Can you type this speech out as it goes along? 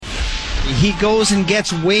he goes and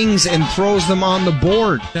gets wings and throws them on the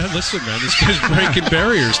board. Yeah, listen, man, this guy's breaking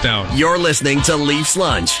barriers down. You're listening to Leafs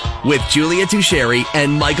Lunch with Julia Tucheri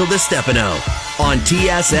and Michael DeStefano on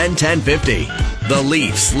TSN 1050. The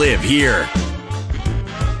Leafs live here.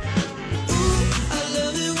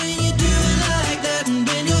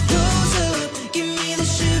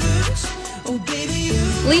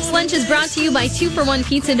 Leafs Lunch is brought to you by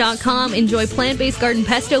 2for1pizza.com. Enjoy plant-based garden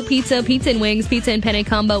pesto pizza, pizza and wings, pizza and penne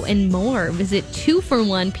combo, and more. Visit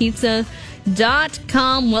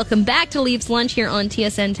 2for1pizza.com. Welcome back to Leafs Lunch here on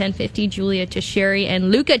TSN 1050. Julia Tucheri and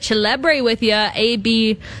Luca Celebre with you.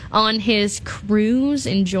 AB on his cruise,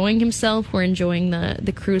 enjoying himself. We're enjoying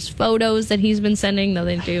the cruise photos that he's been sending, though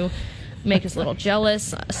they do make us a little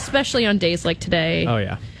jealous, especially on days like today. Oh,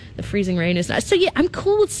 yeah. The freezing rain is nice. So, yeah, I'm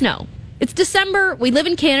cool with snow. It's December. We live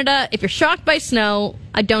in Canada. If you're shocked by snow,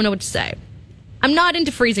 I don't know what to say. I'm not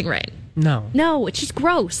into freezing rain. No, it's just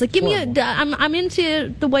gross. Like, give me I'm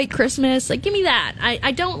into the white Christmas. Like, give me that.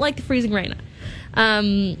 I don't like the freezing rain.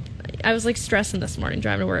 I was like stressing this morning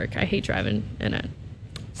driving to work. I hate driving in it.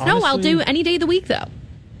 Snow, honestly, I'll do any day of the week though.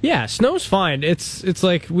 Yeah, snow's fine. It's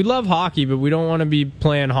like we love hockey, but we don't want to be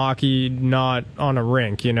playing hockey not on a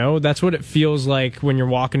rink, you know? That's what it feels like when you're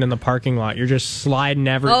walking in the parking lot. You're just sliding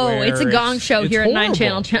everywhere. Oh, it's a gong show here at 9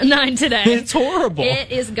 Channel 9 today. It's horrible. It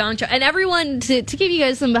is a gong show. And everyone, to give you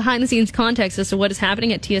guys some behind-the-scenes context as to what is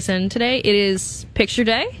happening at TSN today, it is picture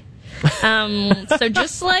day. So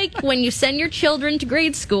just like when you send your children to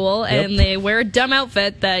grade school and they wear a dumb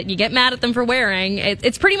outfit that you get mad at them for wearing,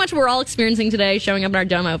 it's pretty much what we're all experiencing today, showing up in our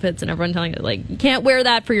dumb outfits and everyone telling you, like, you can't wear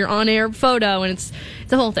that for your on-air photo, and it's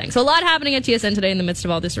a whole thing. So a lot happening at TSN today in the midst of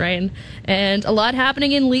all this rain, and a lot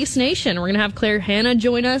happening in Leafs Nation. We're going to have Claire Hanna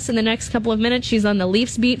join us in the next couple of minutes. She's on the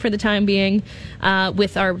Leafs beat for the time being,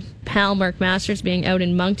 with our pal Mark Masters being out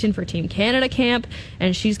in Moncton for Team Canada camp,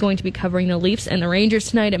 and she's going to be covering the Leafs and the Rangers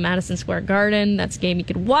tonight at Madison Square Garden. That's a game you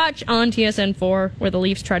can watch on TSN4, where the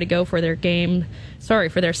Leafs try to go for their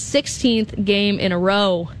 16th game in a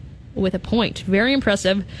row with a point. Very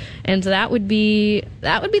impressive, and that would be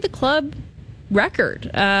the club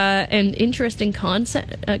record. An interesting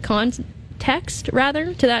context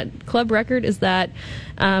rather to that club record is that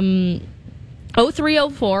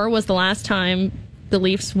 03-04 was the last time the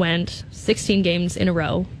Leafs went 16 games in a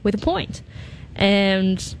row with a point.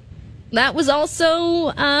 And that was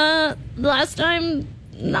also the last time,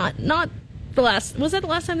 not the last, was that the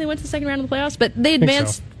last time they went to the second round of the playoffs? But they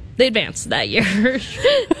advanced. They advanced that year,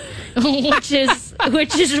 which is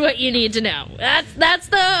what you need to know. That's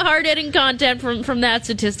the hard-hitting content from that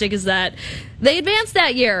statistic, is that they advanced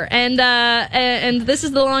that year, and this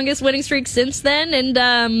is the longest winning streak since then.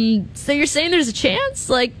 And so you're saying there's a chance?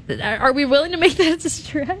 Like, are we willing to make that a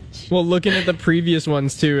stretch? Well, looking at the previous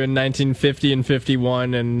ones too, in 1950 and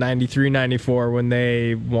 51 and 93-94, when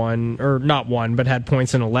they won, or not won, but had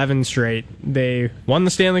points in 11 straight, they won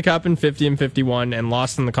the Stanley Cup in 50 and 51 and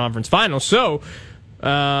lost in the conference final. So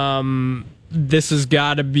this has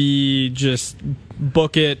got to be just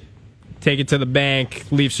book it, take it to the bank.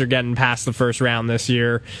 Leafs are getting past the first round this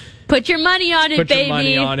year. Put your money on it, baby. Put your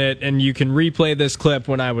money on it, and you can replay this clip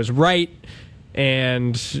when I was right,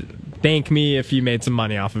 and thank me if you made some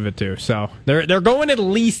money off of it too. So they're going at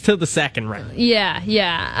least to the second round.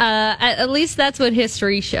 Yeah. At least that's what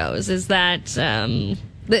history shows, is that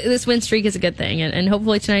this win streak is a good thing, and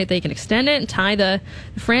hopefully tonight they can extend it and tie the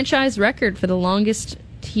franchise record for the longest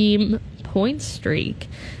team point streak.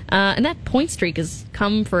 And that point streak has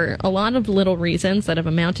come for a lot of little reasons that have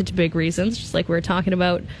amounted to big reasons, just like we were talking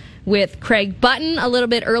about with Craig Button a little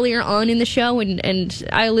bit earlier on in the show, and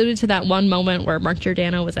I alluded to that one moment where Mark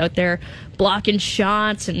Giordano was out there blocking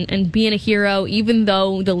shots and being a hero, even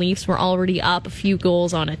though the Leafs were already up a few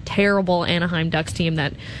goals on a terrible Anaheim Ducks team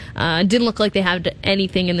that didn't look like they had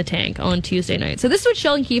anything in the tank on Tuesday night. So this is what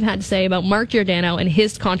Sheldon Keefe had to say about Mark Giordano and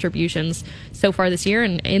his contributions so far this year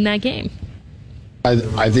and in that game.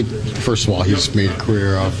 I think, first of all, he's made a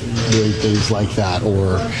career of doing things like that,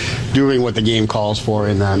 or doing what the game calls for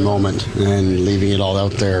in that moment and leaving it all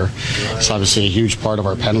out there. It's obviously a huge part of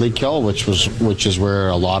our penalty kill, which is where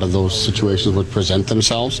a lot of those situations would present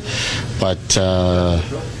themselves. But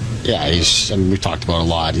yeah, we've talked about it a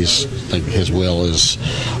lot. His will is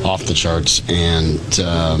off the charts, and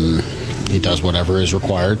he does whatever is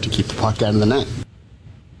required to keep the puck out of the net.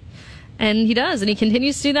 And he does, and he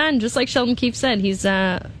continues to do that. And just like Sheldon Keefe said, he's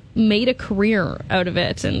made a career out of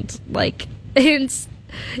it. And like, we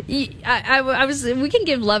can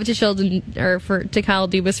give love to Sheldon to Kyle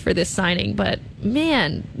Dubas for this signing, but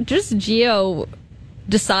man, just Gio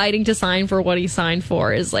deciding to sign for what he signed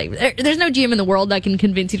for is like, there's no GM in the world that can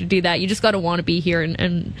convince you to do that. You just got to want to be here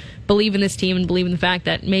and believe in this team and believe in the fact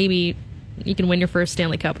that maybe you can win your first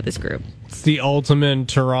Stanley Cup with this group. It's the ultimate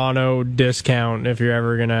Toronto discount if you're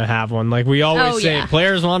ever going to have one. Like we always say,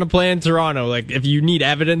 players want to play in Toronto. Like if you need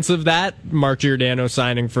evidence of that, Mark Giordano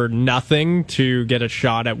signing for nothing to get a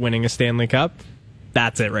shot at winning a Stanley Cup.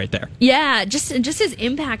 That's it right there. Yeah, just his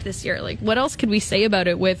impact this year. Like, what else could we say about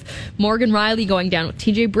it with Morgan Rielly going down, with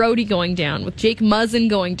TJ Brodie going down, with Jake Muzzin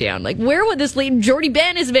going down? Like, where would this lead? Jordy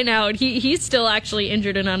Ben has been out. He's still actually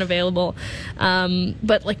injured and unavailable.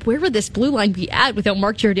 But, like, where would this blue line be at without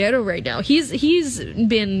Mark Giordano right now? He's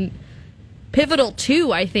been pivotal,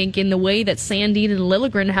 too, I think, in the way that Sandin and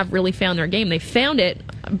Liljegren have really found their game. They found it,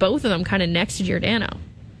 both of them, kind of next to Giordano.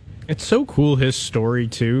 It's so cool, his story,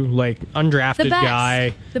 too. Like, undrafted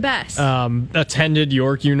guy. The best. Attended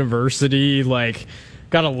York University, like,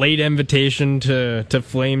 got a late invitation to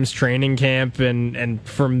Flames training camp, and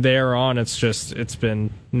from there on, it's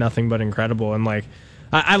been nothing but incredible. And, like,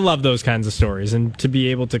 I love those kinds of stories. And to be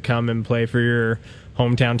able to come and play for your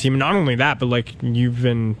hometown team, and not only that, but like you've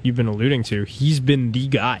been alluding to, he's been the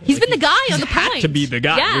guy. He's been the guy on the point. Had to be the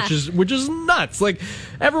guy, which is nuts. Like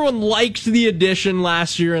everyone liked the addition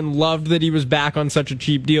last year and loved that he was back on such a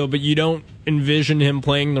cheap deal, but you don't envision him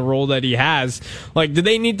playing the role that he has. Like, do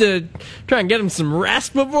they need to try and get him some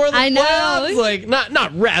rest before the playoffs? Like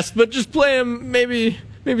not rest, but just play him maybe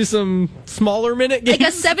some smaller minute games. Like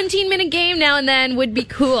a 17-minute game now and then would be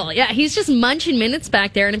cool. Yeah, he's just munching minutes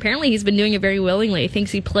back there, and apparently he's been doing it very willingly. He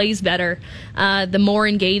thinks he plays better the more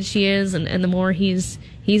engaged he is and the more he's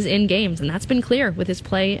in games, and that's been clear with his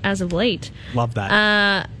play as of late. Love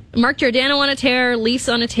that. Mark Giordano on a tear, Leafs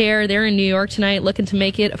on a tear. They're in New York tonight looking to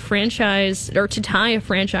make it a franchise, or to tie a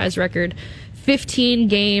franchise record. 15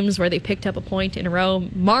 games where they picked up a point in a row.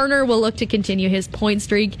 Marner will look to continue his point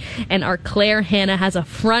streak, and our Claire Hanna has a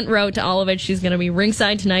front row to all of it. She's going to be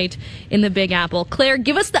ringside tonight in the Big Apple. Claire,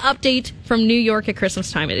 give us the update from New York at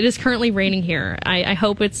Christmas time. It is currently raining here. I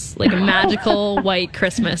hope it's like a magical white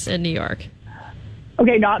Christmas in New York.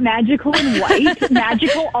 Okay, not magical and white.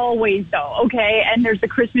 Magical always, though, okay? And there's the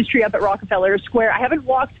Christmas tree up at Rockefeller Square. I haven't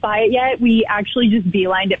walked by it yet. We actually just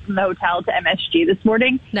beelined it from the hotel to MSG this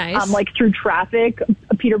morning. Nice. Like, through traffic,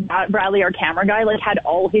 Peter Bradley, our camera guy, like, had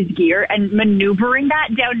all his gear. And maneuvering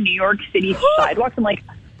that down New York City sidewalks, I'm like,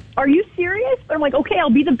 are you serious? But I'm like, okay, I'll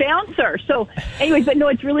be the bouncer. So, anyways, but no,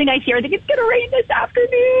 it's really nice here. I think it's going to rain this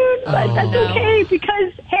afternoon. But that's okay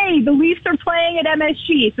because, hey, the Leafs are playing at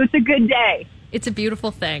MSG, so it's a good day. It's a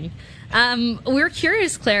beautiful thing. We're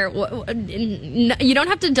curious, Claire. You don't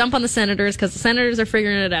have to dump on the Senators because the Senators are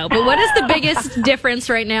figuring it out. But what is the biggest difference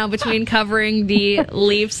right now between covering the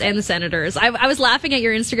Leafs and the Senators? I was laughing at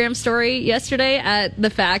your Instagram story yesterday at the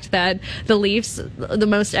fact that the Leafs, the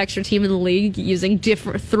most extra team in the league, using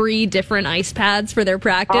three different ice pads for their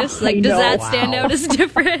practice. Does that stand out as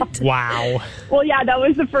different? Wow. Well, yeah, that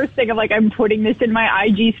was the first thing. I'm putting this in my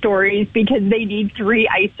IG stories because they need 3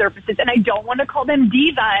 ice surfaces, and I don't want to call them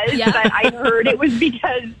divas. Yeah. But I heard it was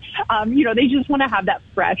because, they just want to have that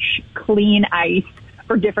fresh, clean ice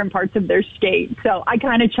for different parts of their skate. So I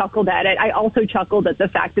kind of chuckled at it. I also chuckled at the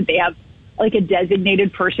fact that they have like a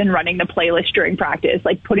designated person running the playlist during practice,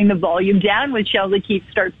 like putting the volume down when Sheldon Keefe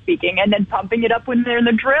starts speaking and then pumping it up when they're in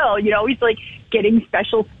the drill. He's like getting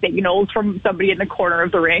special signals from somebody in the corner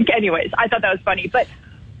of the rink. Anyways, I thought that was funny. But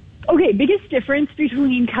okay, biggest difference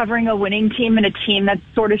between covering a winning team and a team that's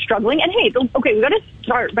sort of struggling. And hey, we got to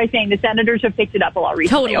start by saying the Senators have picked it up a lot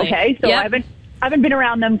recently. Totally. Okay, so yep. I haven't been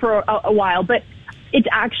around them for a while, but it's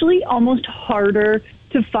actually almost harder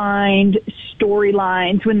to find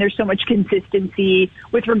storylines when there's so much consistency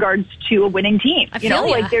with regards to a winning team. It's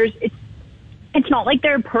not like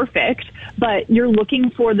they're perfect, but you're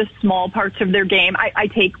looking for the small parts of their game. I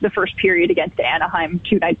take the first period against Anaheim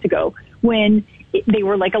 2 nights ago when they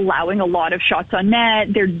were like allowing a lot of shots on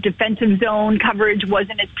net. Their defensive zone coverage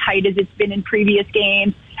wasn't as tight as it's been in previous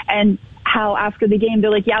games. And how after the game,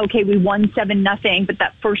 they're like, yeah, okay, we won 7-0, but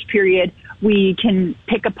that first period, we can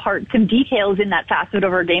pick apart some details in that facet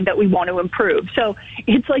of our game that we want to improve. So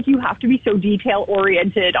it's like you have to be so detail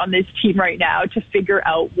oriented on this team right now to figure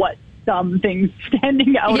out what some things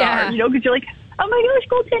standing out are, because you're like, oh my gosh,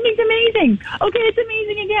 goaltending's amazing. Okay, it's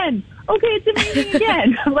amazing again. Okay, it's amazing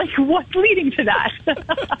again. Like, what's leading to that?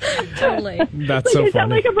 Totally. That's so funny. I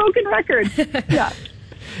sound like a broken record. Yeah.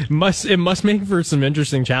 It must make for some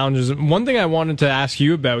interesting challenges. One thing I wanted to ask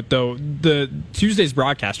you about, though, the Tuesday's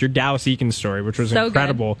broadcast, your Dallas Eakins story, which was so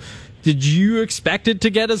incredible. Good. Did you expect it to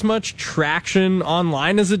get as much traction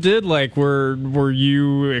online as it did? Like, were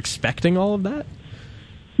you expecting all of that?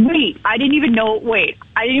 Wait, I didn't even know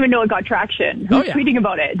it got traction. Who's tweeting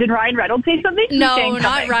about it? Did Ryan Reynolds say something? No,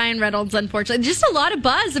 not Ryan Reynolds, unfortunately. Just a lot of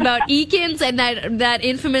buzz about Eakins and that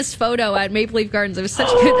infamous photo at Maple Leaf Gardens. It was such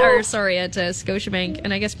good, at Scotiabank,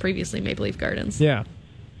 and I guess previously Maple Leaf Gardens. Yeah.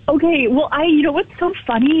 Okay, well, you know what's so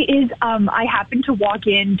funny is I happened to walk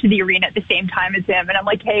into the arena at the same time as him, and I'm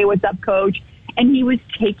like, hey, what's up, coach? And he was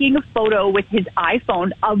taking a photo with his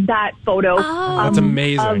iPhone of that photo. Oh, that's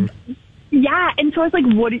amazing. Yeah, and so I was like,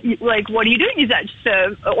 what are you doing? Is that just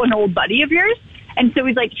an old buddy of yours? And so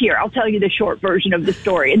he's like, here, I'll tell you the short version of the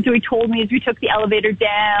story. And so he told me as we took the elevator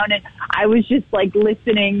down, and I was just like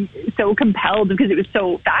listening, so compelled because it was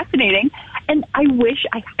so fascinating. And I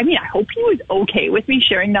hope he was okay with me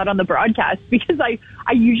sharing that on the broadcast, because I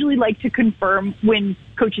usually like to confirm when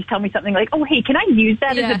coaches tell me something like, oh, hey, can I use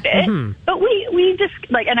that as a bit? Mm-hmm. But we just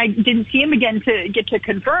and I didn't see him again to get to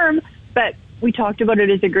confirm, but we talked about it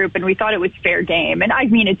as a group and we thought it was fair game. And I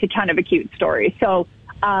mean, it's a kind of a cute story. So,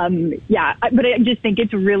 but I just think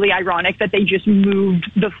it's really ironic that they just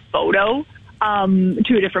moved the photo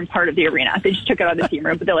to a different part of the arena. They just took it out of the team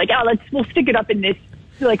room, but they're like, we'll stick it up in this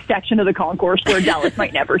section of the concourse where Dallas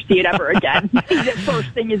might never see it ever again. The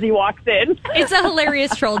first thing as he walks in. It's a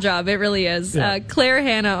hilarious troll job. It really is. Yeah. Claire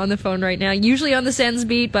Hanna on the phone right now, usually on the Sens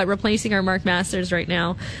beat, but replacing our Mark Masters right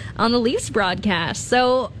now on the Leafs broadcast.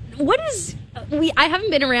 So I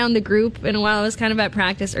haven't been around the group in a while. I was kind of at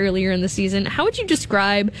practice earlier in the season. How would you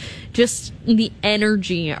describe just the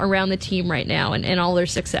energy around the team right now and all their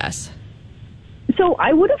success? So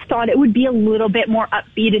I would have thought it would be a little bit more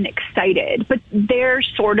upbeat and excited, but they're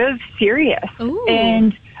sort of serious. Ooh.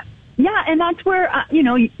 And that's where,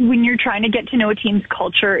 when you're trying to get to know a team's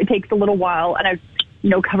culture, it takes a little while. And I've,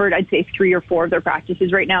 covered, I'd say 3 or 4 of their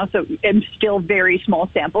practices right now. So I'm still very small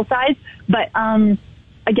sample size, but,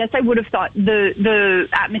 I guess I would have thought the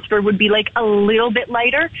atmosphere would be like a little bit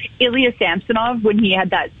lighter. Ilya Samsonov, when he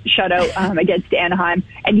had that shutout against Anaheim,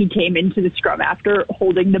 and he came into the scrum after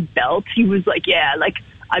holding the belt, he was like,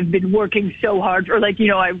 I've been working so hard, or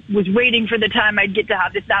I was waiting for the time I'd get to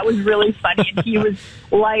have this. That was really funny, and he was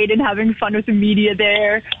light and having fun with the media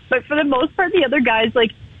there. But for the most part, the other guys,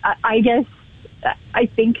 I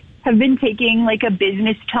think have been taking a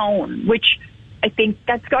business tone, which I think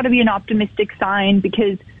that's got to be an optimistic sign,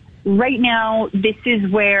 because right now this is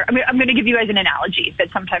where, I'm going to give you guys an analogy that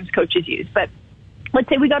sometimes coaches use, but let's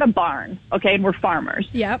say we got a barn, okay, and we're farmers.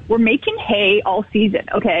 Yep. We're making hay all season,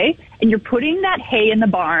 okay, and you're putting that hay in the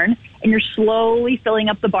barn and you're slowly filling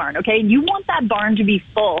up the barn, okay, and you want that barn to be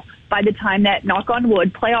full by the time that, knock on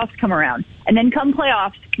wood, playoffs come around. And then come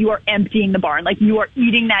playoffs, you are emptying the barn, you are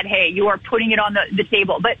eating that hay, you are putting it on the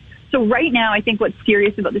table. But so right now, I think what's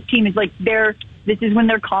serious about this team is this is when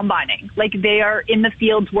they're combining. They are in the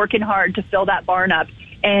fields working hard to fill that barn up.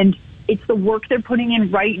 And it's the work they're putting in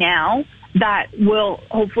right now that will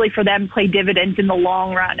hopefully for them play dividends in the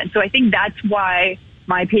long run. And so I think that's why,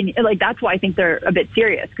 my opinion, that's why I think they're a bit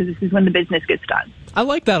serious, because this is when the business gets done. I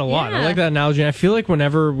like that a lot. Yeah. I like that analogy. I feel like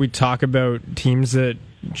whenever we talk about teams that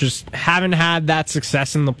just haven't had that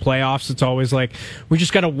success in the playoffs, it's always we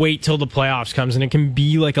just got to wait till the playoffs comes, and it can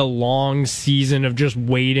be a long season of just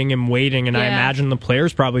waiting and waiting, and I imagine the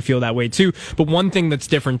players probably feel that way too. But one thing that's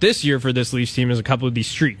different this year for this Leafs team is a couple of these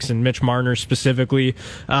streaks, and Mitch Marner specifically,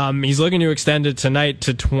 he's looking to extend it tonight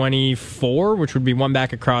to 24, which would be 1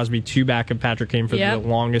 back of Crosby, 2 back of Patrick Kane for the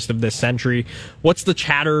longest of this century. What's the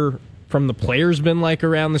chatter from the players been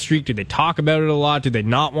around the streak? Do they talk about it a lot? Do they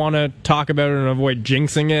not want to talk about it and avoid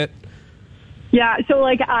jinxing it? Yeah, so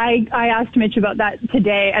I asked Mitch about that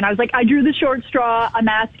today, and I was like, I drew the short straw, I'm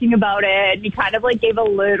asking about it, and he kind of gave a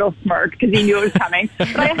little smirk because he knew it was coming.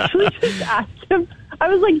 But I actually just asked him, I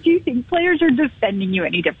was like, do you think players are defending you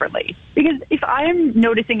any differently? Because if I'm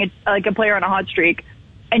noticing a player on a hot streak,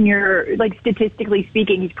 and you're statistically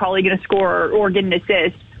speaking, he's probably going to score or get an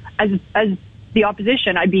assist, as the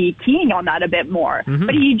opposition, I'd be keying on that a bit more. Mm-hmm.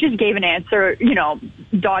 But he just gave an answer,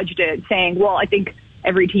 dodged it, saying, well, I think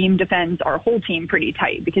every team defends our whole team pretty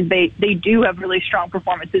tight, because they do have really strong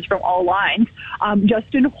performances from all lines.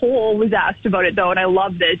 Justin Holl was asked about it, though, and I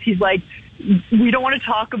love this. He's like, we don't want to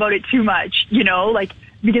talk about it too much,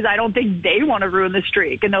 because I don't think they want to ruin the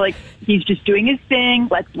streak. And they're like, he's just doing his thing.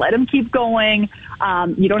 Let's let him keep going.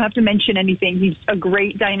 You don't have to mention anything. He's a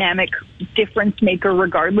great dynamic difference maker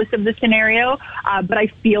regardless of the scenario. But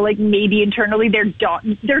I feel like maybe internally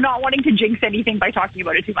they're not wanting to jinx anything by talking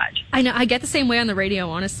about it too much. I know. I get the same way on the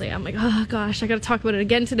radio, honestly. I'm like, oh gosh, I got to talk about it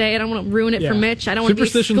again today. I don't want to ruin it for Mitch. I don't want to be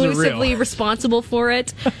exclusively responsible for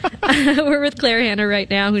it. We're with Claire Hanna right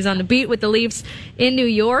now, who's on the beat with the Leafs in New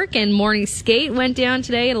York, and morning skate went down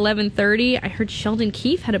today at 11:30. I heard Sheldon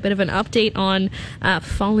Keefe had a bit of an update on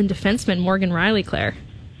fallen defenseman Morgan Riley, Claire.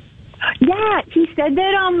 Yeah, he said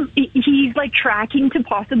that he's like tracking to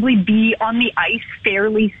possibly be on the ice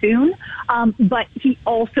fairly soon, but he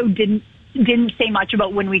also didn't say much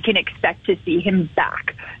about when we can expect to see him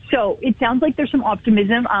back. So it sounds like there's some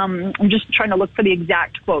optimism. I'm just trying to look for the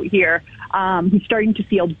exact quote here. He's starting to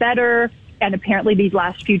feel better, and apparently these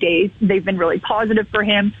last few days they've been really positive for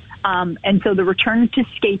him. And so the return to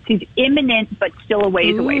skates is imminent, but still a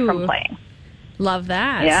ways away from playing. Love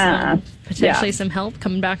that. Yeah. So potentially some help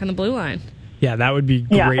coming back on the blue line. Yeah, that would be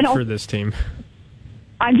great for this team.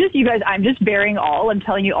 I'm just bearing all. I'm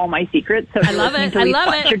telling you all my secrets. So I love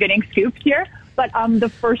it. You're getting scooped here. But the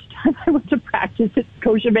first time I went to practice at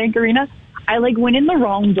Scotiabank Arena, I went in the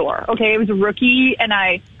wrong door. Okay, I was a rookie, and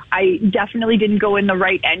I definitely didn't go in the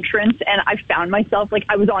right entrance, and I found myself,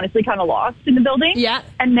 I was honestly kind of lost in the building. Yeah.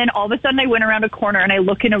 And then all of a sudden I went around a corner and I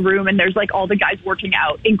look in a room and there's all the guys working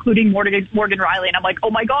out, including Morgan Riley, and I'm like, oh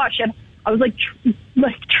my gosh. And I was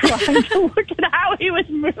trying to look at how he was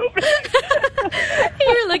moving. You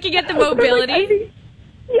were looking at the mobility.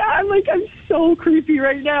 I'm so creepy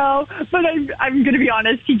right now, but I'm going to be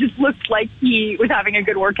honest. He just looked like he was having a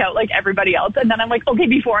good workout like everybody else. And then I'm like, okay,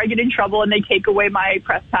 before I get in trouble and they take away my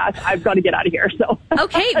press pass, I've got to get out of here. So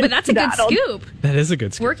okay, but that's a good scoop. That is a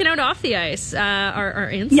good scoop. Working out off the ice. Our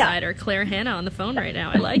insider, Claire Hanna, on the phone right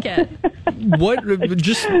now. I like it.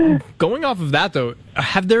 Just going off of that, though,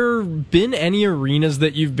 have there been any arenas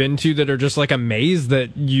that you've been to that are just a maze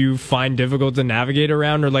that you find difficult to navigate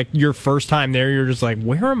around, or your first time there, you're just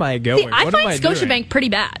where am I going? See, I find Scotiabank pretty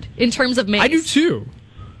bad in terms of maze. I do too.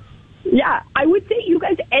 Yeah, I would say you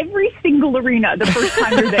guys, every single arena, the first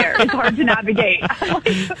time you're there, it's hard to navigate.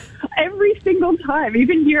 Every single time.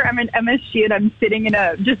 Even here, I'm in MSG and I'm sitting in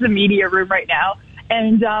just a media room right now.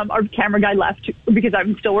 And our camera guy left because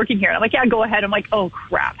I'm still working here. And I'm like, yeah, go ahead. I'm like, oh,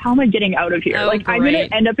 crap. How am I getting out of here? I'm going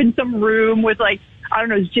to end up in some room with, I don't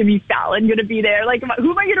know, is Jimmy Fallon going to be there?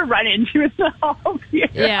 Who am I going to run into in the hall here?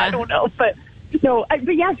 Yeah. I don't know. But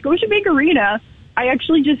Scotiabank Arena, I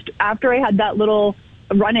actually just, after I had that little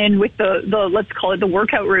run-in with the let's call it the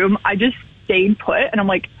workout room, I just stayed put. And I'm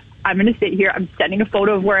like, I'm going to sit here. I'm sending a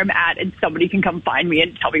photo of where I'm at, and somebody can come find me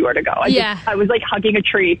and tell me where to go. I was hugging a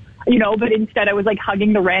tree, but instead I was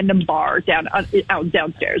hugging the random bar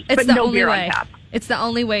downstairs. It's but the no only beer way. on tap. It's the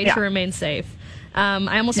only way to remain safe.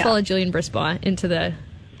 I almost followed Julian Brisbois into the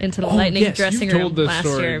Lightning dressing room last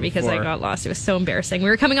year because I got lost. It was so embarrassing. We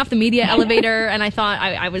were coming off the media elevator, and I thought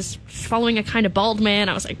I was following a kind of bald man.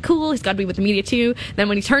 I was like, cool, he's got to be with the media too. Then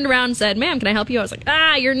when he turned around and said, ma'am, can I help you? I was like,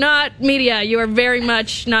 you're not media. You are very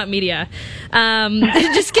much not media.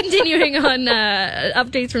 Just continuing on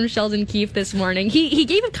updates from Sheldon Keefe this morning. He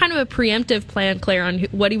gave a kind of a preemptive plan, Claire, on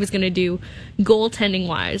what he was going to do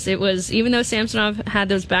goaltending-wise. It was, even though Samsonov had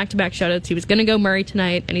those back-to-back shutouts, he was going to go Murray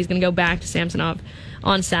tonight, and he's going to go back to Samsonov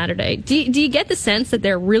on Saturday. Do you get the sense that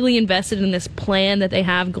they're really invested in this plan that they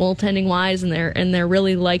have goaltending wise, and they're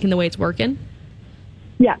really liking the way it's working?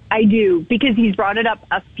 Yeah, I do, because he's brought it up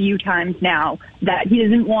a few times now that he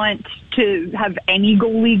doesn't want to have any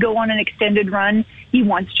goalie go on an extended run. He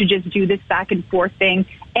wants to just do this back and forth thing.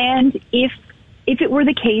 And if it were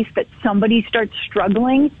the case that somebody starts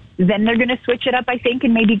struggling, then they're going to switch it up, I think,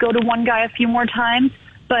 and maybe go to one guy a few more times.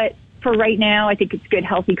 But for right now, I think it's good,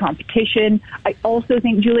 healthy competition. I also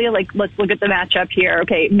think, Julia, let's look at the matchup here.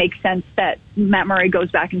 Okay, it makes sense that Matt Murray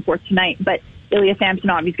goes back and forth tonight, but Ilya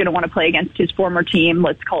Samsonov, he's going to want to play against his former team.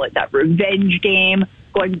 Let's call it that revenge game,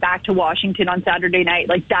 going back to Washington on Saturday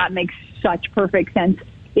night. That makes such perfect sense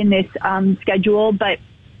in this schedule. But,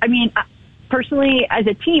 I mean, personally, as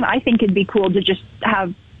a team, I think it'd be cool to just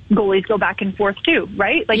have goalies go back and forth too,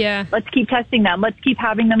 right? Let's keep testing them. Let's keep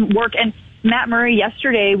having them work. And Matt Murray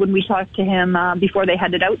yesterday, when we talked to him before they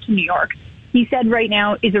headed out to New York, he said right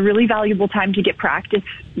now is a really valuable time to get practice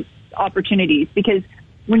opportunities, because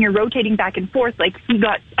when you're rotating back and forth, he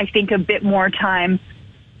got, I think, a bit more time.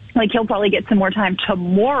 He'll probably get some more time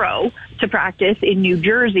tomorrow to practice in New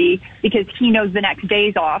Jersey because he knows the next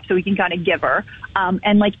day's off, so he can kind of give her.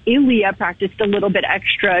 And Ilya practiced a little bit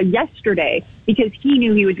extra yesterday because he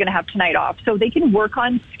knew he was going to have tonight off. So they can work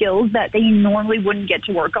on skills that they normally wouldn't get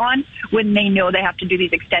to work on when they know they have to do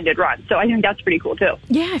these extended runs. So I think that's pretty cool too.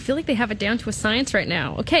 Yeah, I feel like they have it down to a science right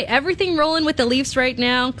now. Okay, everything rolling with the Leafs right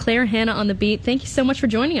now. Claire Hanna on the beat. Thank you so much for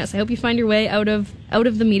joining us. I hope you find your way out of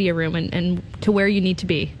the media room and to where you need to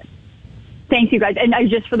be. Thank you, guys. And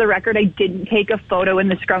for the record, I didn't take a photo in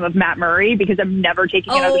the scrum of Matt Murray because I'm never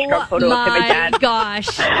taking another scrum photo of him again. Oh, my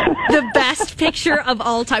gosh. The best picture of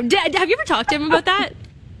all time. Have you ever talked to him about that?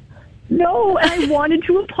 No, and I wanted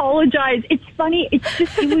to apologize. It's funny.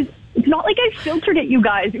 It's not like I filtered it, you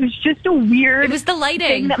guys. It was just a weird It was the lighting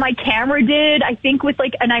thing that my camera did. I think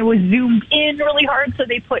and I was zoomed in really hard, so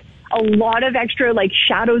they put a lot of extra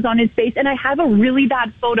shadows on his face. And I have a really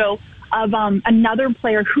bad photo of another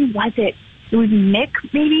player. Who was it? It was Nick,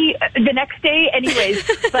 maybe, the next day. Anyways,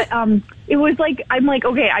 but it was I'm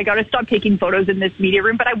okay, I got to stop taking photos in this media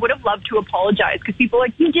room. But I would have loved to apologize because people are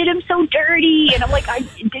you did him so dirty. And I'm I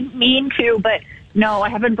didn't mean to, but no, I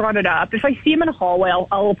haven't brought it up. If I see him in a hallway,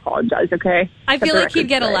 I'll apologize, okay? I feel like he'd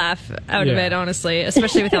get a laugh out of it, honestly,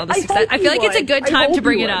 especially with all the success. I feel like it's a good time to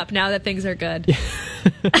bring it up now that things are good.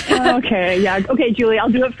 Okay, yeah. Okay, Julie, I'll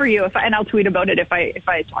do it for you, and I'll tweet about it if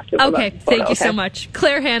I talk to him. Okay, thank you so much.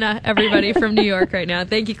 Claire Hanna, everybody from New York right now.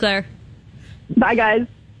 Thank you, Claire. Bye, guys.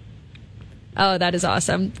 Oh, that is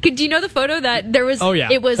awesome. Do you know the photo that there was? Oh, yeah.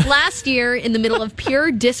 It was last year in the middle of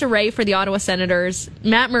pure disarray for the Ottawa Senators.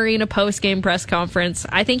 Matt Murray in a post-game press conference.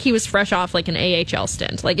 I think he was fresh off an AHL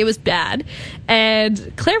stint. It was bad.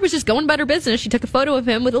 And Claire was just going about her business. She took a photo of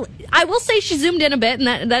him with I will say she zoomed in a bit,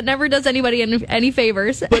 and that never does anybody any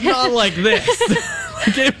favors. But not like this.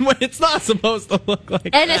 It's not supposed to look like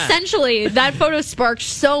that. And essentially, that photo sparked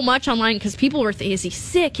so much online because people were thinking, is he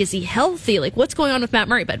sick? Is he healthy? What's going on with Matt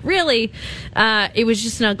Murray? But really, it was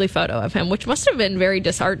just an ugly photo of him, which must have been very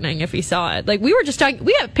disheartening if he saw it. We were just talking,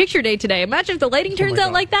 we have picture day today. Imagine if the lighting turns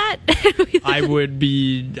out like that. I would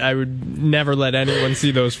never let anyone see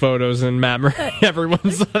those photos, and Matt Murray,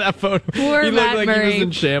 everyone saw that photo. Poor he looked Matt like Murray. he was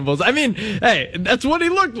in shambles. I mean, hey, that's what he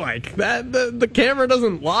looked like. The camera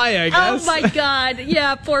doesn't lie, I guess. Oh my God.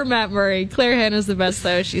 Yeah, poor Matt Murray. Claire Hanna's the best,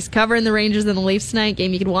 though. She's covering the Rangers and the Leafs tonight.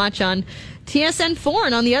 Game you can watch on TSN 4.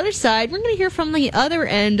 And on the other side, we're going to hear from the other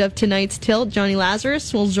end of tonight's tilt. Johnny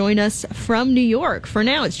Lazarus will join us from New York. For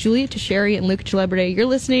now, it's Julia Teixeira and Luca Celebrity. You're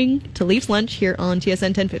listening to Leafs Lunch here on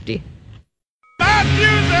TSN 1050.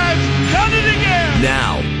 Matthews has done it again!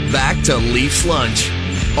 Now, back to Leafs Lunch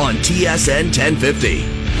on TSN 1050.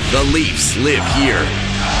 The Leafs live here.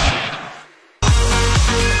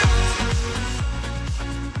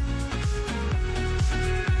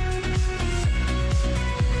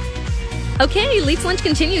 Okay, Leafs Lunch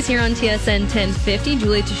continues here on TSN 1050.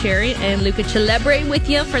 Julia Teixeira and Luca Celebrity with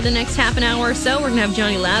you for the next half an hour or so. We're going to have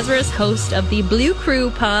Johnny Lazarus, host of the Blue Crew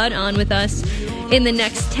pod, on with us in the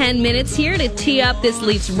next 10 minutes here to tee up this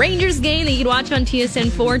Leafs-Rangers game that you can watch on TSN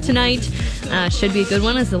 4 tonight. Should be a good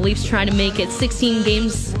one as the Leafs try to make it 16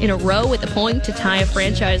 games in a row with a point to tie a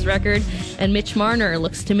franchise record. And Mitch Marner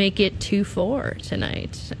looks to make it 2-4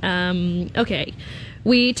 tonight. Okay.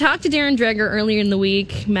 We talked to Darren Dreger earlier in the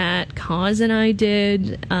week. Matt Cause and I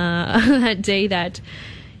did that day that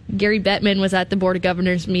Gary Bettman was at the Board of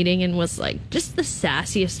Governors meeting and was just the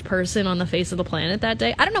sassiest person on the face of the planet that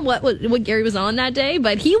day. I don't know what Gary was on that day,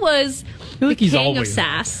 but he was the king of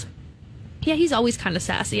sass. Yeah, he's always kind of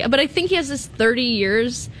sassy. But I think he has this 30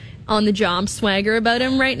 years on the job swagger about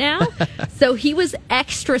him right now. So he was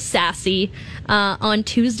extra sassy on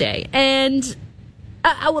Tuesday. And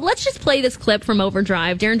let's just play this clip from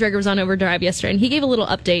Overdrive. Darren Dreger was on Overdrive yesterday, and he gave a little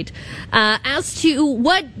update as to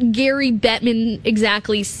what Gary Bettman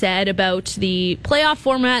exactly said about the playoff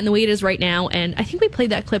format and the way it is right now. And I think we played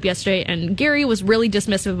that clip yesterday, and Gary was really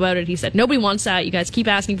dismissive about it. He said, nobody wants that. You guys keep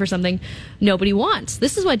asking for something nobody wants.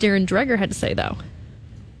 This is what Darren Dreger had to say, though.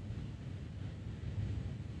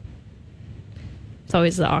 It's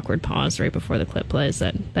always the awkward pause right before the clip plays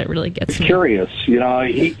that really gets me. Curious. He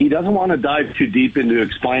doesn't want to dive too deep into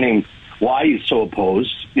explaining why he's so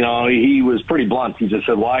opposed. He was pretty blunt. He just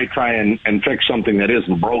said, why try and fix something that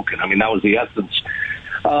isn't broken? I mean, that was the essence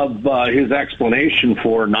of his explanation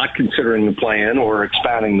for not considering the play-in or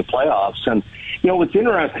expanding the playoffs. And, what's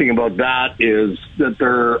interesting about that is that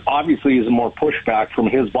there obviously is more pushback from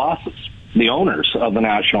his bosses, the owners of the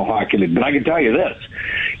National Hockey League. But I can tell you this,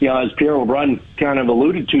 as Pierre O'Brien kind of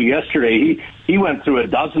alluded to yesterday, he went through a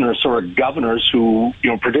dozen or so of governors who,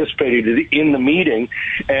 participated in the meeting,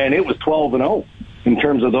 and it was 12-0 in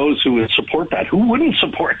terms of those who would support that. Who wouldn't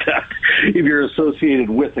support that if you're associated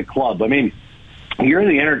with the club? I mean, you're in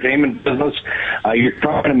the entertainment business. You're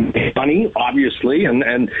trying to make money, obviously,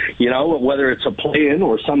 and whether it's a play-in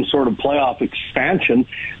or some sort of playoff expansion,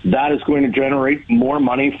 that is going to generate more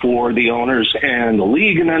money for the owners and the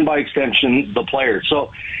league, and then by extension, the players.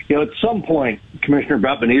 So, at some point, Commissioner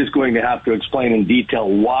Bettman is going to have to explain in detail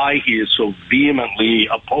why he is so vehemently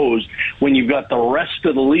opposed when you've got the rest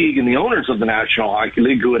of the league and the owners of the National Hockey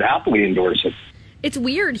League who would happily endorse it. It's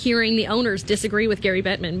weird hearing the owners disagree with Gary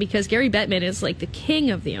Bettman because Gary Bettman is the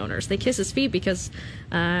king of the owners. They kiss his feet because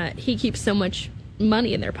he keeps so much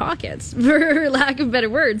money in their pockets, for lack of better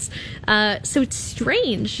words. So it's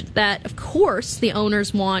strange that, of course, the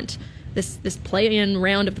owners want this play-in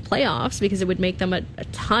round of the playoffs because it would make them a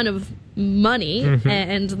ton of money,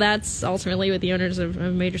 and that's ultimately what the owners of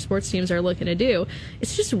major sports teams are looking to do.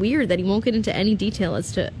 It's just weird that he won't get into any detail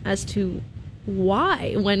as to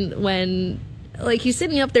why when like he's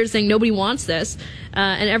sitting up there saying nobody wants this,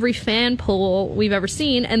 and every fan poll we've ever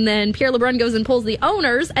seen, and then Pierre LeBrun goes and polls the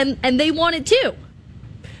owners, and they want it too.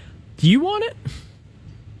 Do you want it?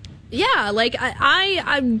 Yeah, like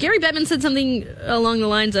I Gary Bettman said something along the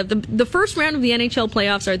lines of the first round of the NHL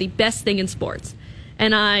playoffs are the best thing in sports,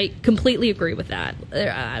 and I completely agree with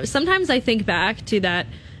that. Sometimes I think back to that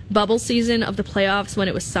bubble season of the playoffs when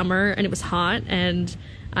it was summer and it was hot, and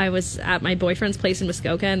I was at my boyfriend's place in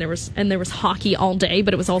Muskoka, and there was hockey all day,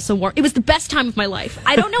 but it was also warm. It was the best time of my life.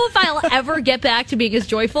 I don't know if I'll ever get back to being as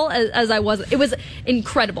joyful as I was. It was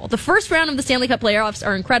incredible. The first round of the Stanley Cup playoffs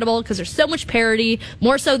are incredible because there's so much parity,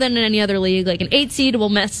 more so than in any other league. Like an 8 seed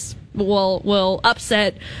will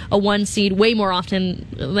upset a 1 seed way more often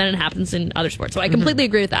than it happens in other sports. So I completely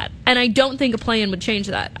agree with that, and I don't think a play-in would change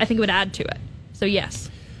that. I think it would add to it. So yes.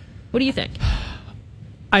 What do you think?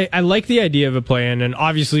 I like the idea of a play-in, and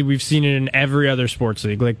obviously we've seen it in every other sports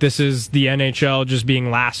league. Like, this is the NHL just being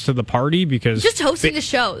last to the party because... Just hosting the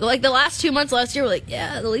show. Like, the last 2 months last year, we're like,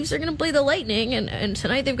 yeah, the Leafs are going to play the Lightning, and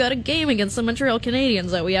tonight they've got a game against the Montreal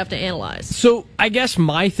Canadiens that we have to analyze. So, I guess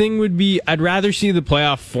my thing would be, I'd rather see the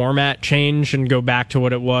playoff format change and go back to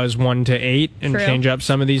what it was 1-8 and change up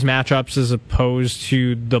some of these matchups as opposed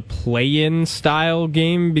to the play-in style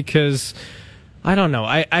game because, I don't know,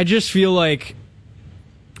 I just feel like...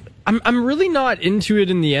 I'm really not into it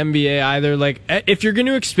in the NBA either. Like, if you're going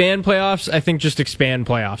to expand playoffs, I think just expand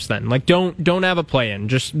playoffs then. Like, don't have a play-in.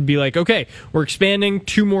 Just be like, okay, we're expanding,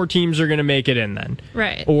 2 more teams are going to make it in then.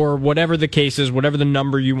 Right. Or whatever the case is, whatever the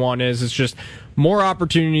number you want is, it's just more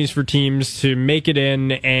opportunities for teams to make it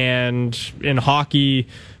in, and in hockey,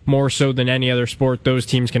 more so than any other sport, those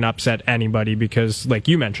teams can upset anybody because, like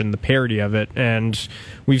you mentioned, the parity of it. And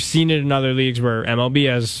we've seen it in other leagues where MLB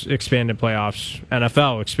has expanded playoffs,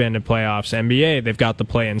 NFL expanded playoffs, NBA, they've got the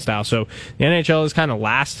play-in style. So the NHL is kind of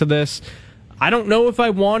last to this. I don't know if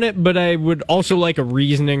I want it, but I would also like a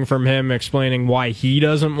reasoning from him explaining why he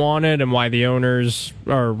doesn't want it and why the owners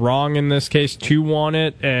are wrong in this case to want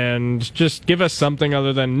it, and just give us something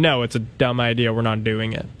other than, no, it's a dumb idea, we're not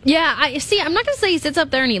doing it. Yeah, I'm not going to say he sits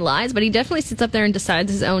up there and he lies, but he definitely sits up there and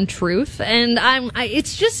decides his own truth, and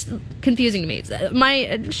it's just confusing to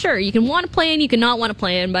me. Sure, you can want to play in, you can not want to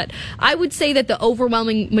play in, but I would say that the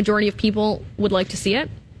overwhelming majority of people would like to see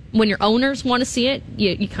it. When your owners want to see it,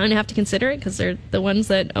 you kind of have to consider it because they're the ones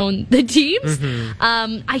that own the teams.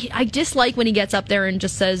 I dislike when he gets up there and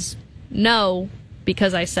just says no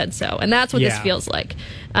because I said so, and that's what this feels like.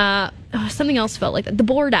 Something else felt like that. The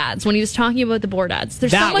board ads, when he was talking about the board ads,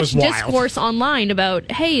 there's so much discourse online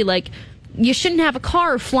about, hey, like, you shouldn't have a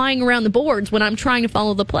car flying around the boards when I'm trying to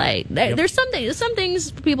follow the play. There's some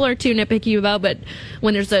things people are too nitpicky about, but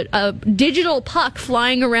when there's a digital puck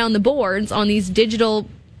flying around the boards on these digital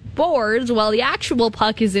boards while the actual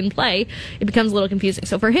puck is in play, it becomes a little confusing.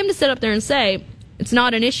 So for him to sit up there and say it's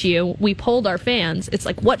not an issue, we polled our fans, it's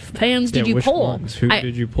like, what fans did you poll? Who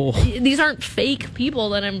did you poll? These aren't fake people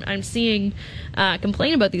that I'm seeing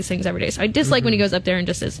complain about these things every day. So I dislike when he goes up there and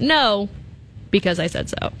just says no because I said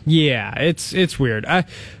so. Yeah, it's weird.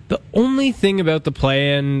 The only thing about the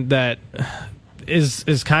play-in that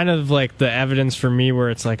is kind of like the evidence for me where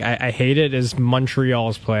it's like I hate it is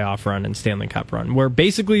Montreal's playoff run and Stanley Cup run, where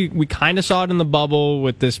basically we kind of saw it in the bubble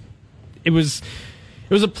with this. It was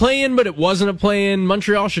a play-in, but it wasn't a play-in.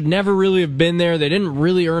 Montreal should never really have been there. They didn't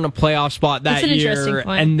really earn a playoff spot that year,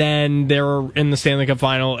 and then they were in the Stanley Cup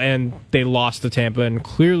final and they lost to Tampa, and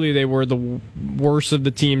clearly they were the worst of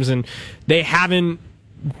the teams, and they haven't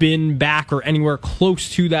been back or anywhere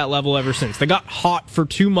close to that level ever since. They got hot for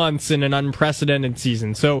 2 months in an unprecedented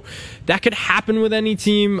season. So that could happen with any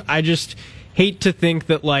team. I just hate to think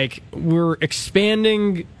that, like, we're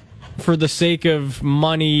expanding for the sake of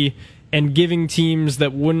money and giving teams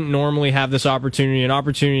that wouldn't normally have this opportunity an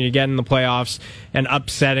opportunity to get in the playoffs and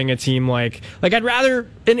upsetting a team like I'd rather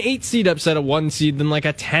an 8 seed upset a 1 seed than like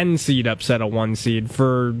a 10 seed upset a 1 seed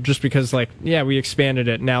for just because, like, yeah, we expanded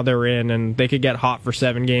it, now they're in and they could get hot for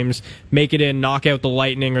 7 games, make it in, knock out the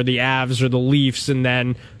Lightning or the Avs or the Leafs, and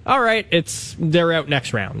then all right, they're out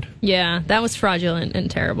next round. Yeah, that was fraudulent and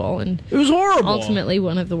terrible, and it was horrible. Ultimately,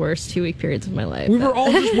 one of the worst 2-week periods of my life. We were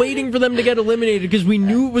all just waiting for them to get eliminated because we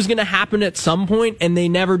knew it was going to happen at some point, and they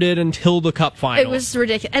never did until the Cup final. It was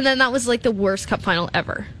ridiculous, and then that was like the worst Cup final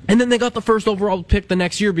ever. And then they got the first overall pick the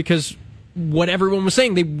next year because what everyone was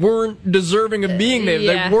saying. They weren't deserving of being there.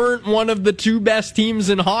 Yeah. They weren't one of the 2 best teams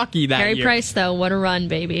in hockey that Carey year. Price, though, what a run,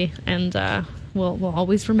 baby. And we'll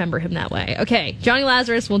always remember him that way. Okay, Johnny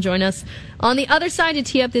Lazarus will join us on the other side to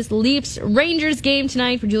tee up this Leafs-Rangers game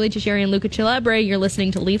tonight. For Julia Teixeira and Luca Celebre, you're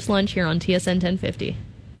listening to Leafs Lunch here on TSN 1050.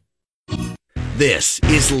 This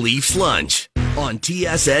is Leafs Lunch on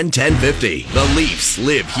TSN 1050. The Leafs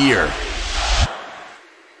live here.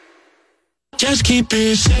 Just keep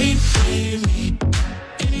it safe with me.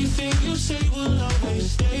 Anything you say will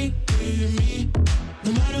always stay with me.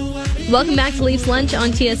 No matter what. Welcome back to Leafs Lunch on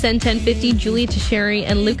TSN 1050. Julia Teixeira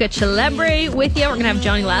and Luca Celebre with you. We're going to have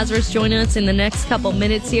Johnny Lazarus join us in the next couple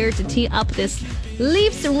minutes here to tee up this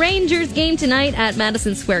Leafs-Rangers game tonight at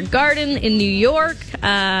Madison Square Garden in New York.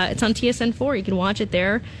 It's on TSN 4. You can watch it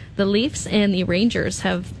there. The Leafs and the Rangers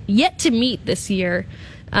have yet to meet this year.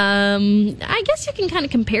 I guess you can kind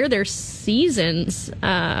of compare their seasons,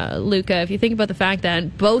 Luca, if you think about the fact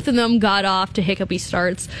that both of them got off to hiccupy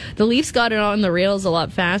starts. The Leafs got it on the rails a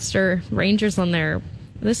lot faster. Rangers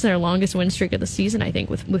this is their longest win streak of the season, I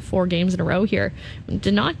think, with 4 games in a row here.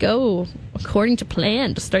 Did not go according to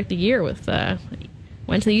plan to start the year. Went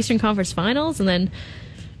to the Eastern Conference Finals and then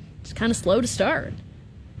just kind of slow to start.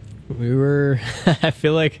 I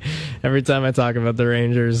feel like every time I talk about the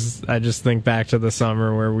Rangers, I just think back to the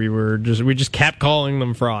summer where we just kept calling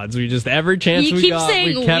them frauds. Every chance we got,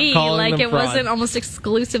 we kept calling them frauds. Like it wasn't almost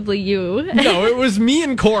exclusively you. No, it was me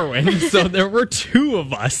and Corwin, so there were 2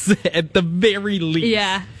 of us at the very least.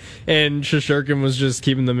 Yeah. And Shesterkin was just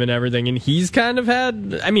keeping them in everything. And he's kind of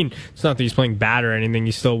had, it's not that he's playing bad or anything.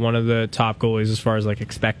 He's still one of the top goalies as far as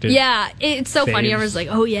expected. Yeah, it's so saves. funny. Everyone's like,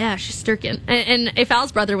 oh yeah, Shesterkin. And if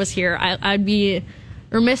Al's brother was here, I'd be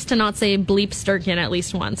remiss to not say bleep Sturkin at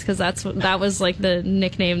least once, because that was the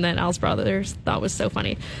nickname that Al's brother thought was so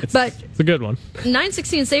funny. It's a good one.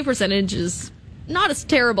 .916 save percentage is not as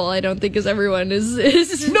terrible, I don't think, as everyone is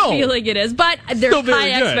feeling it is. But there's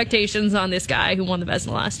high expectations on this guy who won the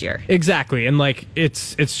Vezina last year. Exactly, and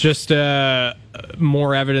it's just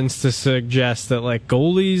more evidence to suggest that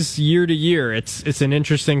goalies year to year, it's an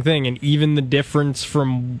interesting thing, and even the difference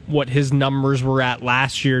from what his numbers were at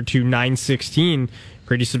last year to .916.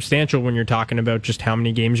 Pretty substantial when you're talking about just how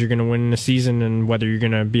many games you're going to win in a season and whether you're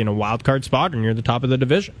going to be in a wild card spot or near the top of the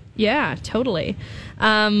division. Yeah, totally.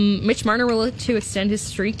 Mitch Marner will look to extend his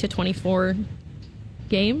streak to 24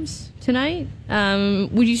 games tonight.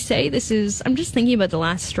 Would you say this is... I'm just thinking about the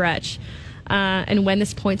last stretch and when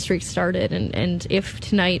this point streak started and if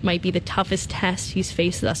tonight might be the toughest test he's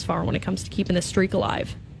faced thus far when it comes to keeping the streak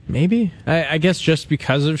alive. Maybe. I guess just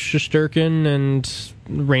because of Shesterkin, and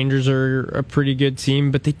Rangers are a pretty good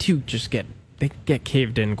team, but they do just get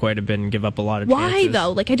caved in quite a bit and give up a lot of chances. Why,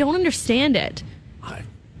 though? I don't understand it.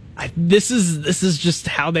 This is just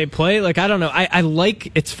how they play. I don't know.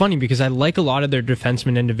 It's funny because I like a lot of their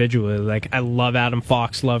defensemen individually. I love Adam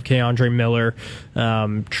Fox, love K'Andre Miller.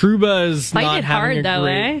 Trouba is not having a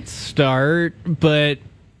great start, but...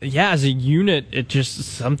 Yeah, as a unit, it's just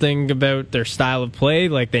something about their style of play.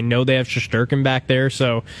 They know they have Shesterkin back there,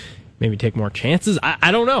 so maybe take more chances.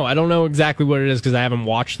 I don't know. I don't know exactly what it is because I haven't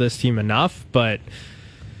watched this team enough, but...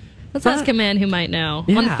 Let's ask a man who might know.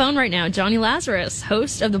 Yeah. On the phone right now, Johnny Lazarus,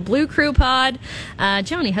 host of the Blue Crew Pod.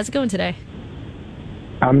 Johnny, how's it going today?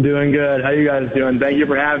 I'm doing good. How you guys doing? Thank you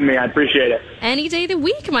for having me. I appreciate it. Any day of the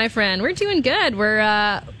week, my friend. We're doing good.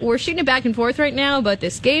 We're shooting it back and forth right now about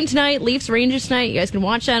this game tonight, Leafs-Rangers tonight. You guys can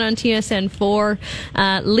watch that on TSN 4.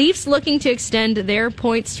 Leafs looking to extend their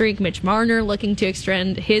point streak. Mitch Marner looking to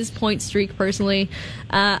extend his point streak personally.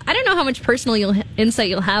 I don't know how much personal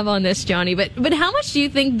insight you'll have on this, Johnny, but how much do you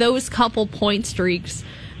think those couple point streaks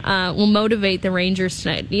will motivate the Rangers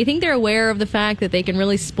tonight? Do you think they're aware of the fact that they can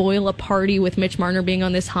really spoil a party with Mitch Marner being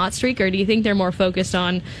on this hot streak, or do you think they're more focused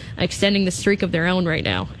on extending the streak of their own right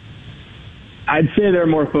now? I'd say they're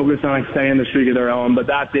more focused on extending the streak of their own, but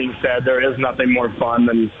that being said, there is nothing more fun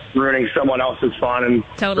than ruining someone else's fun and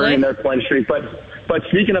ruining their point streak. But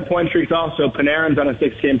speaking of point streaks also, Panarin's on a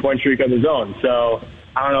 6-game point streak of his own, so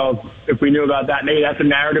I don't know if we knew about that. Maybe that's a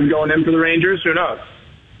narrative going in for the Rangers. Who knows?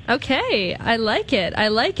 Okay, I like it.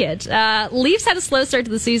 Leafs had a slow start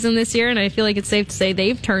to the season this year, and I feel like it's safe to say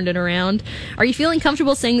they've turned it around. Are you feeling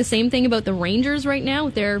comfortable saying the same thing about the Rangers right now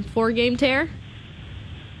with their 4-game tear?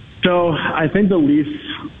 So I think the Leafs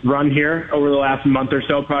run here over the last month or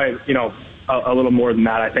so, probably, a little more than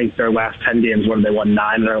that. I think their last 10 games, when they won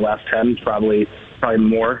 9 in their last 10, probably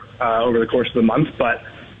more over the course of the month. But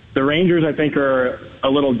the Rangers, I think, are a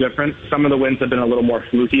little different. Some of the wins have been a little more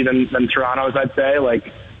fluky than Toronto's, I'd say.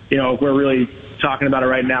 If we're really talking about it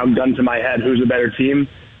right now, gun to my head, who's a better team,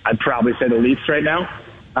 I'd probably say the Leafs right now.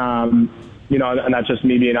 and that's just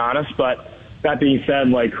me being honest. But that being said,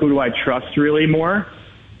 like, who do I trust really more?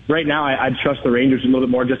 Right now, I'd trust the Rangers a little bit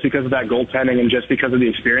more just because of that goaltending and just because of the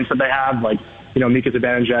experience that they have. Like, Mika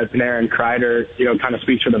Zibanejad, Panarin, Kreider, kind of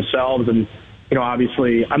speak for themselves. And,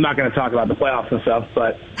 obviously, I'm not going to talk about the playoffs and stuff,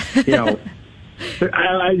 but, it's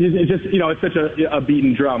just, it's such a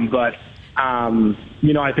beaten drum. But,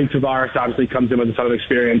 I think Tavares obviously comes in with a ton of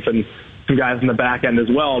experience and some guys in the back end as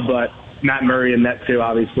well, but Matt Murray in net too,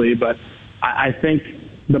 obviously. But I think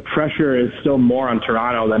the pressure is still more on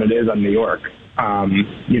Toronto than it is on New York.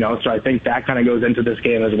 So I think that kind of goes into this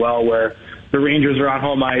game as well, where the Rangers are on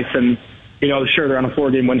home ice and, sure, they're on a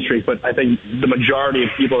 4-game win streak, but I think the majority of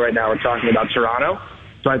people right now are talking about Toronto.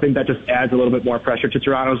 So I think that just adds a little bit more pressure to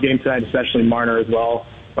Toronto's game tonight, especially Marner as well,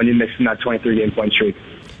 when you mix in that 23-game point streak.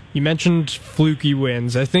 You mentioned fluky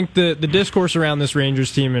wins. I think the discourse around this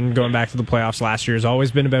Rangers team and going back to the playoffs last year has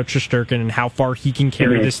always been about Shesterkin and how far he can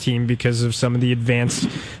carry this team because of some of the advanced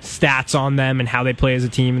stats on them and how they play as a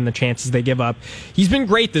team and the chances they give up. He's been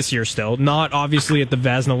great this year still, not obviously at the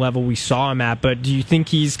Vezina level we saw him at, but do you think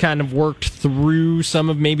he's kind of worked through some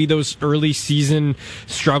of maybe those early season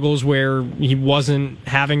struggles where he wasn't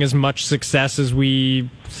having as much success as we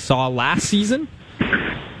saw last season?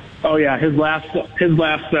 Oh yeah, his last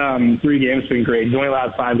 3 games have been great. He's only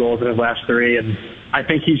allowed 5 goals in his last 3, and I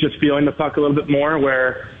think he's just feeling the puck a little bit more.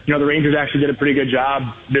 Where the Rangers actually did a pretty good job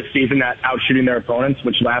this season at outshooting their opponents,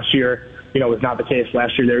 which last year was not the case.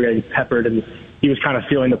 Last year they were getting peppered, and he was kind of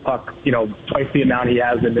feeling the puck twice the amount he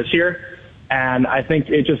has been this year. And I think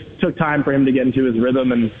it just took time for him to get into his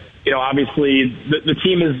rhythm. And obviously the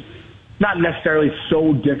team is not necessarily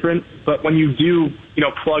so different, but when you do,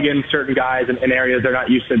 plug in certain guys in areas they're not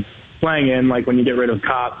used to playing in, like when you get rid of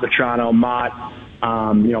Kopp, Vetrano, Mott,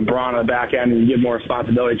 Braun on the back end, and you give more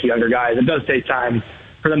responsibility to younger guys, it does take time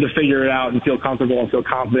for them to figure it out and feel comfortable and feel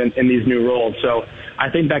confident in these new roles. So I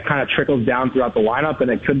think that kind of trickles down throughout the lineup,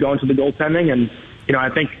 and it could go into the goaltending. And, I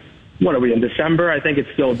think, what are we, in December? I think it's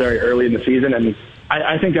still very early in the season, and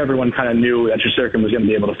I think everyone kind of knew that Shesterkin was going to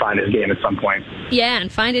be able to find his game at some point. Yeah, and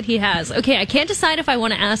find it he has. Okay, I can't decide if I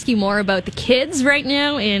want to ask you more about the kids right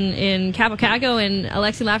now in Capo Caco and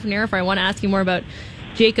Alexis Lafreniere, if I want to ask you more about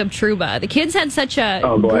Jacob Trouba. The kids had such a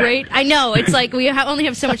great... I know, it's like we only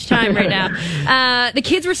have so much time right now. The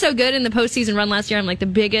kids were so good in the postseason run last year. I'm like the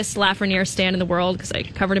biggest Lafreniere stan in the world because I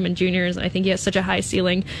covered him in juniors. I think he has such a high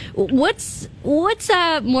ceiling. What's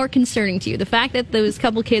more concerning to you? The fact that those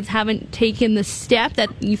couple kids haven't taken the step that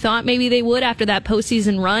you thought maybe they would after that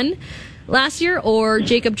postseason run last year, or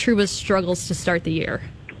Jacob Trouba's struggles to start the year?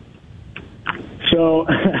 So,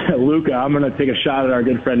 Luca, I'm going to take a shot at our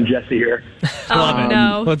good friend Jesse here.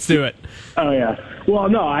 No. Let's do it. Oh, yeah. Well,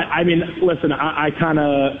 no, I mean, listen, I kind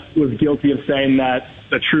of was guilty of saying that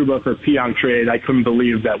the Trouba for Pionk trade, I couldn't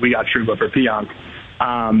believe that we got Trouba for Pionk.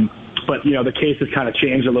 But, the case has kind of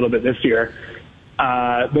changed a little bit this year.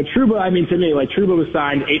 But Trouba, I mean, to me, like, Trouba was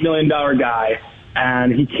signed $8 million guy,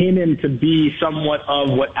 and he came in to be somewhat of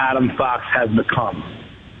what Adam Fox has become.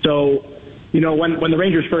 So, when the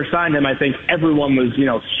Rangers first signed him, I think everyone was,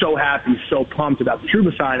 so happy, so pumped about the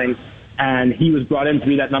Trouba signing, and he was brought in to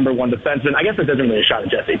be that number 1 defenseman. I guess that doesn't really a shot at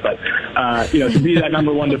Jesse, but, to be that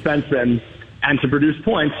number 1 defenseman and to produce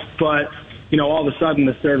points. But, all of a sudden,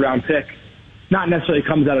 this 3rd-round pick not necessarily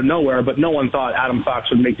comes out of nowhere, but no one thought Adam Fox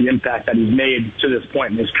would make the impact that he's made to this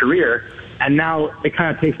point in his career. And now it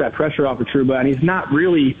kind of takes that pressure off of Trouba, and he's not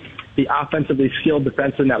really the offensively skilled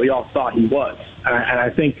defenseman that we all thought he was. And I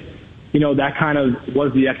think, that kind of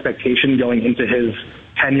was the expectation going into his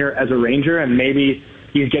tenure as a Ranger, and maybe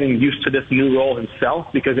he's getting used to this new role himself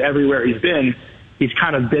because everywhere he's been, he's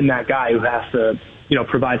kind of been that guy who has to,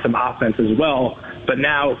 provide some offense as well. But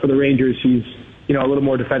now for the Rangers, he's, a little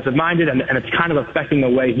more defensive-minded, and it's kind of affecting the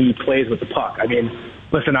way he plays with the puck. I mean,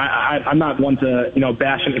 listen, I'm not one to,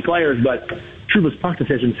 bash any players, but Trouba's puck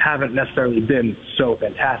decisions haven't necessarily been so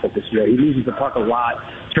fantastic this year. He loses the puck a lot,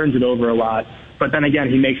 turns it over a lot, but then again,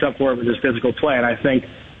 he makes up for it with his physical play. And I think,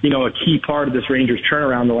 a key part of this Rangers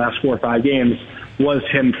turnaround the last 4 or 5 games was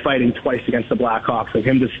him fighting twice against the Blackhawks, of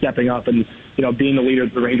him just stepping up and, being the leader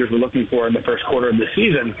that the Rangers were looking for in the first quarter of the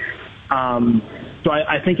season. So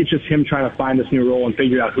I think it's just him trying to find this new role and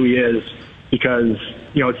figure out who he is because,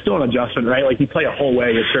 it's still an adjustment, right? Like you play a whole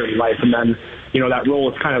way a certain life and then, that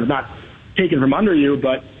role is kind of not taken from under you,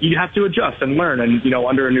 but you have to adjust and learn and,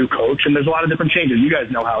 under a new coach. And there's a lot of different changes. You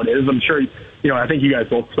guys know how it is. I'm sure, I think you guys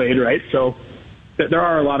both played, right? So there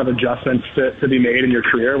are a lot of adjustments to be made in your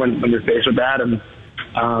career when you're faced with that. And,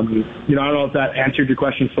 I don't know if that answered your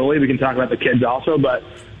question fully. We can talk about the kids also, but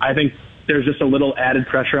I think there's just a little added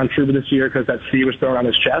pressure on Trouba this year because that C was thrown on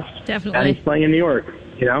his chest. Definitely. And he's playing in New York,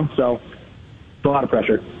 so a lot of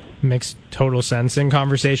pressure. Makes total sense. In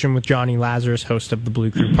conversation with Johnny Lazarus, host of the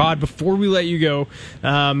Blue Crew Pod. Before we let you go,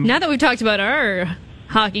 now that we've talked about our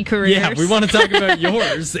hockey careers, yeah, we want to talk about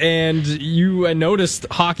yours. And you noticed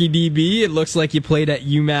hockey DB. It looks like you played at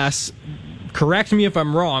UMass. Correct me if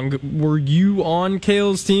I'm wrong. Were you on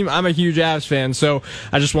Cale's team? I'm a huge Avs fan, so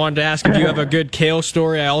I just wanted to ask if you have a good Cale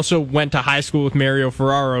story. I also went to high school with Mario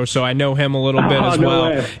Ferraro, so I know him a little bit as well.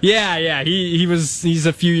 Way. Yeah. He's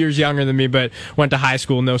a few years younger than me, but went to high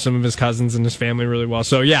school, know some of his cousins and his family really well.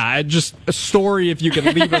 So yeah, just a story if you could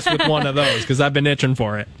leave us with one of those, because I've been itching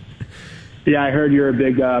for it. Yeah, I heard you're a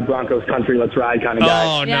big Broncos country, let's ride kind of guy.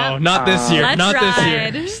 Oh, no, not this year. This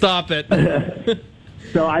year. Stop it.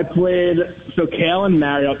 So I played, Cale and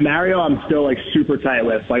Mario. Mario I'm still, like, super tight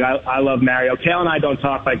with. Like, I love Mario. Cale and I don't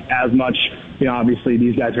talk, like, as much. You know, obviously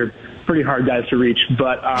these guys are pretty hard guys to reach.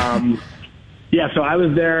 But, yeah, so I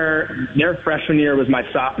was there. Their freshman year was my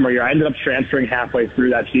sophomore year. I ended up transferring halfway through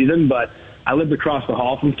that season, but I lived across the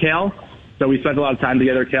hall from Cale. So we spent a lot of time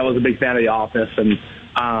together. Cale was a big fan of The Office. And,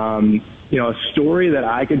 a story that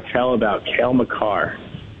I could tell about Cale Makar.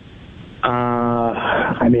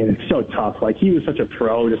 I mean, it's so tough. Like, he was such a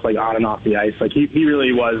pro, just like on and off the ice. Like, he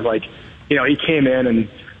really was, like, he came in, and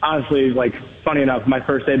honestly, like, funny enough, my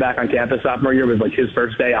first day back on campus sophomore year was like his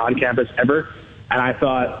first day on campus ever. And I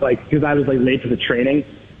thought, like, because I was like late to the training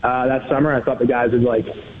that summer, I thought the guys would like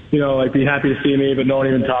be happy to see me, but no one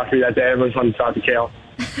even talked to me that day. Everyone just wanted to talk to Cale.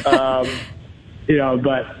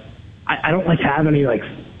 But I don't like have any like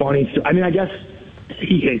funny. I mean, I guess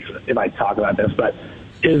he hates if I talk about this, but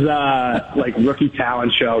his like rookie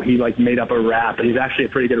talent show, he like made up a rap, and he's actually a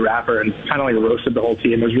pretty good rapper, and kind of like roasted the whole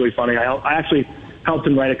team. It was really funny. I actually helped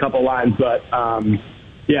him write a couple lines, but I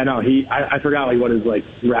forgot like what his like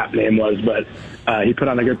rap name was, but he put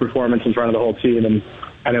on a good performance in front of the whole team,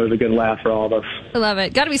 and it was a good laugh for all of us. I love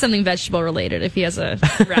it. Got to be something vegetable related if he has a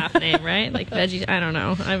rap name, right? Like veggie. I don't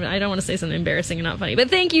know. I don't want to say something embarrassing and not funny.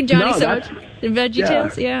 But thank you, Johnny, so much. Veggie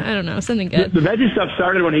Tales? Yeah, I don't know. Something good. The veggie stuff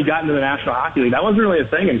started when he got into the National Hockey League. That wasn't really a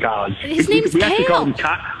thing in college. His name's Cale. We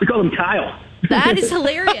called him Kyle. That is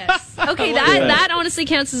hilarious. Okay, that honestly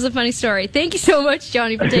counts as a funny story. Thank you so much,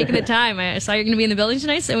 Johnny, for taking the time. I saw you're going to be in the building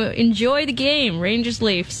tonight, so enjoy the game.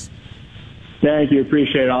 Rangers-Leafs. Thank you.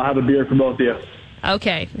 Appreciate it. I'll have a beer for both of you.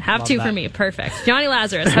 Okay, have two for me. Perfect. Johnny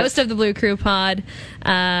Lazarus, host of the Blue Crew Pod.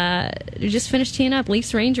 Just finished teeing up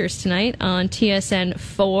Leafs Rangers tonight on TSN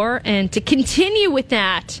 4. And to continue with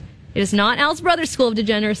that, it is not Al's brother's School of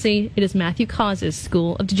Degeneracy. It is Matthew Caus's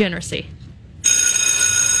School of Degeneracy.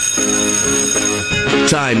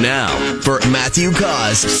 Time now for Matthew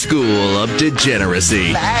Cause School of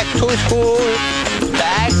Degeneracy. Back to school.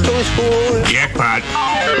 Back to school. Jackpot.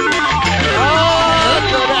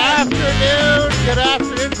 Good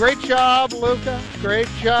afternoon. Great job, Luca. Great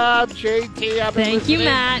job, JT. Thank you,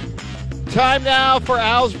 Matt. Time now for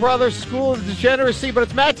Al's Brothers School of Degeneracy, but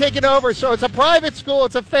it's Matt taking over, so it's a private school.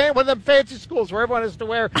 It's one of them fancy schools where everyone has to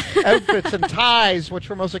wear outfits and ties, which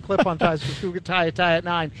were mostly clip-on ties, because who could tie a tie at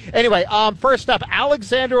 9? Anyway, first up,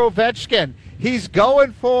 Alexander Ovechkin. He's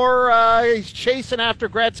going for, he's chasing after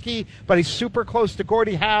Gretzky, but he's super close to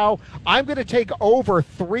Gordie Howe. I'm going to take over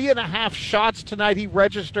 3.5 shots tonight. He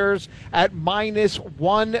registers at minus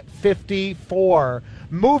 154.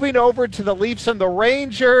 Moving over to the Leafs and the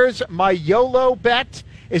Rangers, my YOLO bet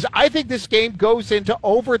is I think this game goes into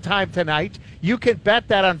overtime tonight. You can bet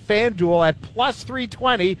that on FanDuel at plus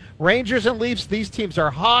 320. Rangers and Leafs, these teams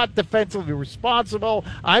are hot, defensively responsible.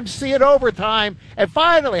 I'm seeing overtime. And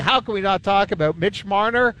finally, how can we not talk about Mitch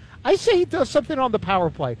Marner? I say he does something on the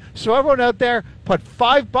power play. So everyone out there, put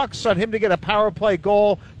 $5 on him to get a power play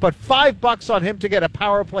goal, put $5 on him to get a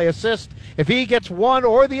power play assist. If he gets one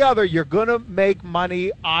or the other, you're going to make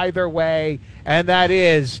money either way. And that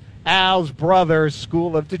is Al's Brothers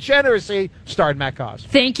School of Degeneracy, starring Matt Cause.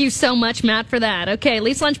 Thank you so much, Matt, for that. Okay,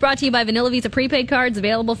 Leafs Lunch brought to you by Vanilla Visa prepaid cards,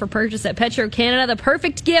 available for purchase at Petro Canada. The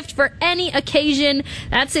perfect gift for any occasion.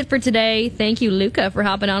 That's it for today. Thank you, Luca, for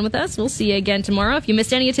hopping on with us. We'll see you again tomorrow. If you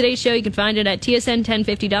missed any of today's show, you can find it at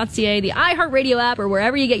tsn1050.ca, the iHeartRadio app, or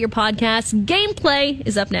wherever you get your podcasts. Gameplay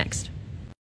is up next.